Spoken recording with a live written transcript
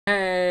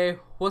Hey,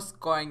 what's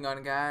going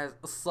on guys?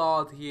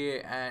 Assault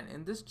here, and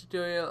in this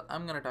tutorial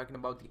I'm gonna talking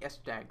about the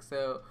hashtag.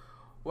 So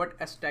what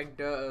hashtag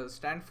does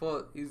stand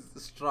for is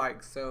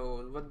strike.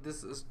 So what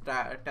this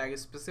tag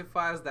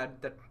specifies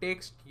that the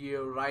text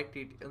you write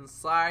it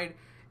inside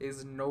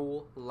is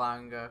no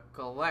longer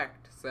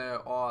correct,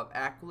 so or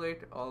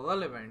accurate or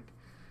relevant.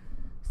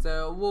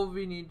 So what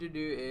we need to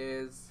do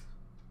is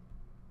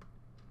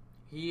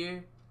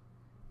here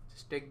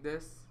just take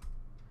this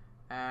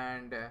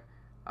and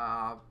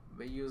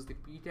we use the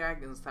p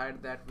tag.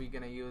 Inside that we're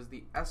gonna use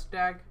the s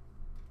tag,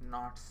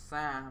 not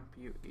Sam,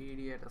 you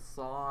idiot,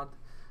 Assad.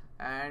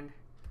 And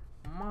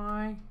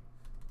my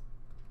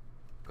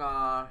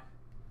car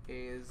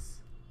is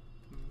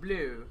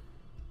blue.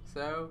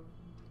 So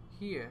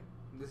here,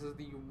 this is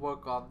the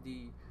work of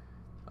the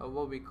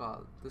what we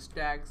call this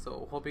tag.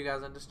 So hope you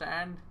guys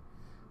understand.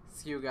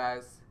 See you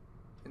guys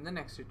in the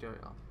next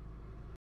tutorial.